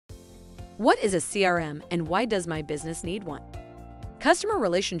What is a CRM and why does my business need one? Customer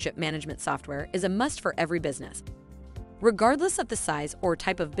relationship management software is a must for every business. Regardless of the size or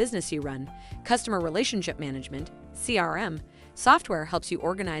type of business you run, customer relationship management, CRM, software helps you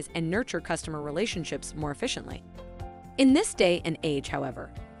organize and nurture customer relationships more efficiently. In this day and age, however,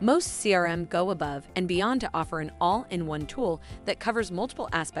 most CRM go above and beyond to offer an all-in-one tool that covers multiple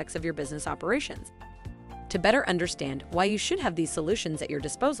aspects of your business operations. To better understand why you should have these solutions at your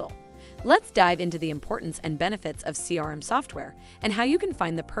disposal, let's dive into the importance and benefits of CRM software and how you can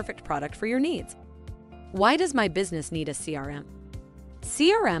find the perfect product for your needs. Why does my business need a CRM?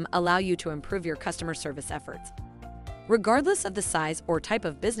 CRM allow you to improve your customer service efforts. Regardless of the size or type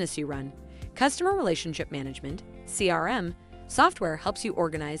of business you run, customer relationship management, CRM, software helps you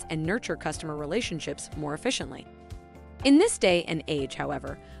organize and nurture customer relationships more efficiently. In this day and age,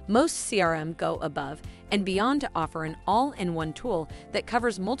 however, most CRM go above and beyond to offer an all-in-one tool that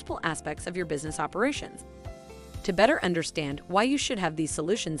covers multiple aspects of your business operations. To better understand why you should have these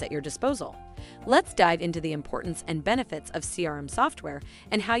solutions at your disposal, let's dive into the importance and benefits of CRM software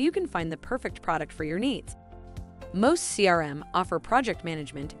and how you can find the perfect product for your needs. Most CRM offer project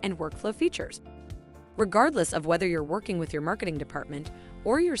management and workflow features. Regardless of whether you're working with your marketing department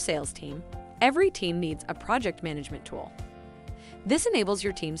or your sales team, every team needs a project management tool. This enables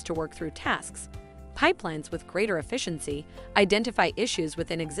your teams to work through tasks, pipelines with greater efficiency, identify issues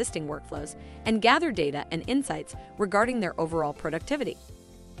within existing workflows, and gather data and insights regarding their overall productivity.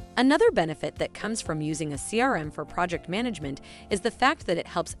 Another benefit that comes from using a CRM for project management is the fact that it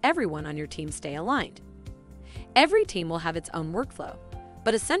helps everyone on your team stay aligned. Every team will have its own workflow,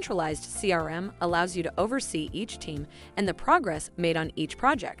 but a centralized CRM allows you to oversee each team and the progress made on each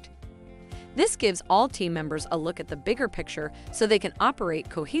project. This gives all team members a look at the bigger picture so they can operate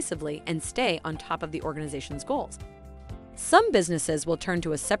cohesively and stay on top of the organization's goals. Some businesses will turn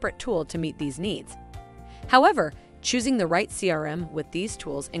to a separate tool to meet these needs. However, choosing the right CRM with these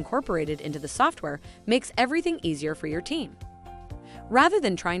tools incorporated into the software makes everything easier for your team. Rather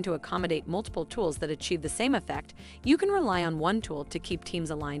than trying to accommodate multiple tools that achieve the same effect, you can rely on one tool to keep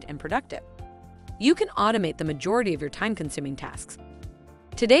teams aligned and productive. You can automate the majority of your time-consuming tasks.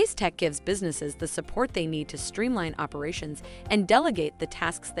 Today's tech gives businesses the support they need to streamline operations and delegate the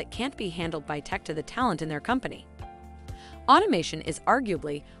tasks that can't be handled by tech to the talent in their company. Automation is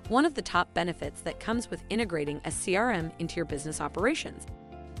arguably one of the top benefits that comes with integrating a CRM into your business operations.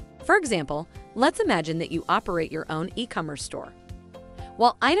 For example, let's imagine that you operate your own e-commerce store.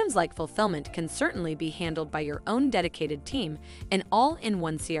 While items like fulfillment can certainly be handled by your own dedicated team, an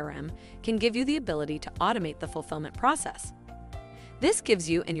all-in-one CRM can give you the ability to automate the fulfillment process. This gives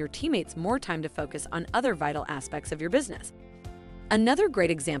you and your teammates more time to focus on other vital aspects of your business. Another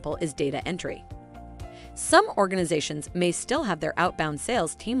great example is data entry. Some organizations may still have their outbound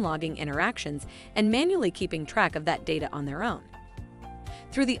sales team logging interactions and manually keeping track of that data on their own.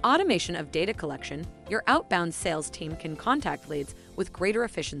 Through the automation of data collection, your outbound sales team can contact leads with greater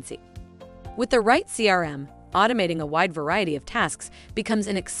efficiency. With the right CRM, automating a wide variety of tasks becomes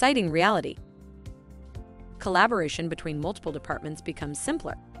an exciting reality. Collaboration between multiple departments becomes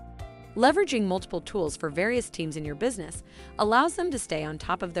simpler. Leveraging multiple tools for various teams in your business allows them to stay on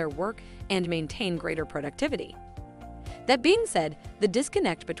top of their work and maintain greater productivity. That being said, the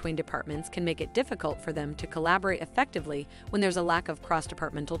disconnect between departments can make it difficult for them to collaborate effectively when there's a lack of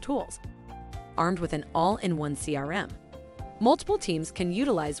cross-departmental tools. Armed with an all-in-one CRM, multiple teams can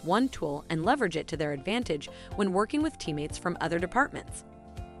utilize one tool and leverage it to their advantage when working with teammates from other departments.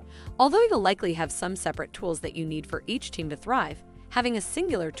 Although you'll likely have some separate tools that you need for each team to thrive, having a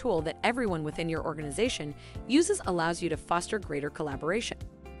singular tool that everyone within your organization uses allows you to foster greater collaboration.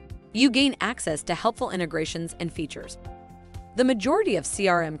 You gain access to helpful integrations and features. The majority of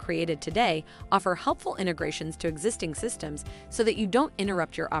CRM created today offer helpful integrations to existing systems so that you don't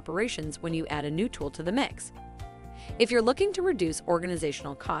interrupt your operations when you add a new tool to the mix. If you're looking to reduce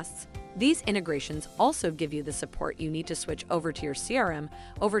organizational costs, these integrations also give you the support you need to switch over to your CRM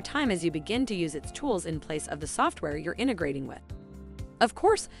over time as you begin to use its tools in place of the software you're integrating with. Of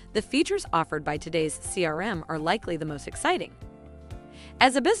course, the features offered by today's CRM are likely the most exciting.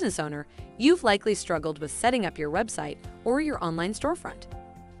 As a business owner, you've likely struggled with setting up your website or your online storefront.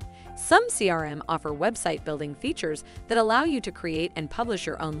 Some CRM offer website building features that allow you to create and publish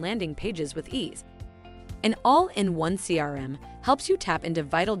your own landing pages with ease. An all-in-one CRM helps you tap into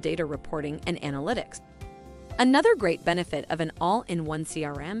vital data reporting and analytics. Another great benefit of an all-in-one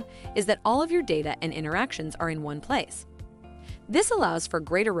CRM is that all of your data and interactions are in one place. This allows for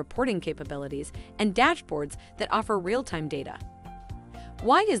greater reporting capabilities and dashboards that offer real-time data.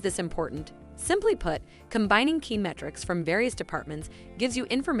 Why is this important? Simply put, combining key metrics from various departments gives you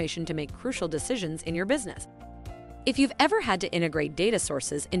information to make crucial decisions in your business. If you've ever had to integrate data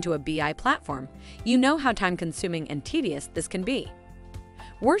sources into a BI platform, you know how time-consuming and tedious this can be.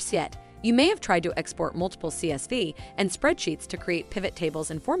 Worse yet, you may have tried to export multiple CSV and spreadsheets to create pivot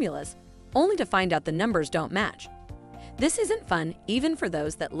tables and formulas, only to find out the numbers don't match. This isn't fun even for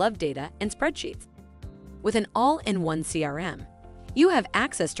those that love data and spreadsheets. With an all-in-one CRM, you have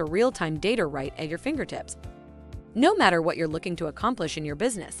access to real-time data right at your fingertips. No matter what you're looking to accomplish in your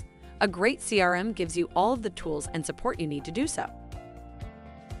business, a great CRM gives you all of the tools and support you need to do so.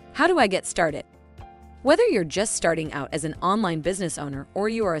 How do I get started? Whether you're just starting out as an online business owner or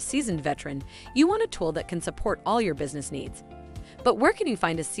you are a seasoned veteran, you want a tool that can support all your business needs. But where can you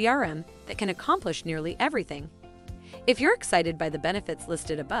find a CRM that can accomplish nearly everything? If you're excited by the benefits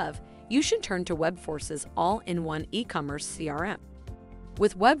listed above, you should turn to WebForce's all-in-one e-commerce CRM.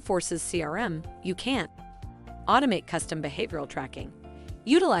 With WebForce's CRM, you can automate custom behavioral tracking,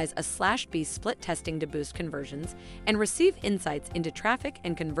 utilize a /B split testing to boost conversions, and receive insights into traffic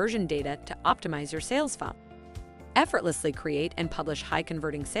and conversion data to optimize your sales funnel. Effortlessly create and publish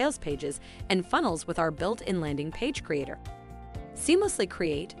high-converting sales pages and funnels with our built-in landing page creator. Seamlessly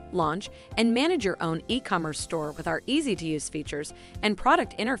create, launch, and manage your own e-commerce store with our easy-to-use features and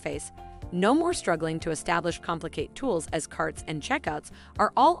product interface. No more struggling to establish complicated tools as carts and checkouts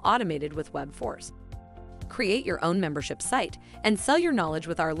are all automated with WebForce. Create your own membership site and sell your knowledge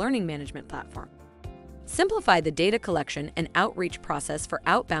with our learning management platform. Simplify the data collection and outreach process for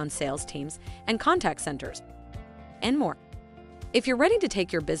outbound sales teams and contact centers, and more. If you're ready to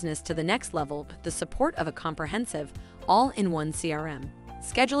take your business to the next level with the support of a comprehensive, all-in-one CRM,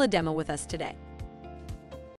 schedule a demo with us today.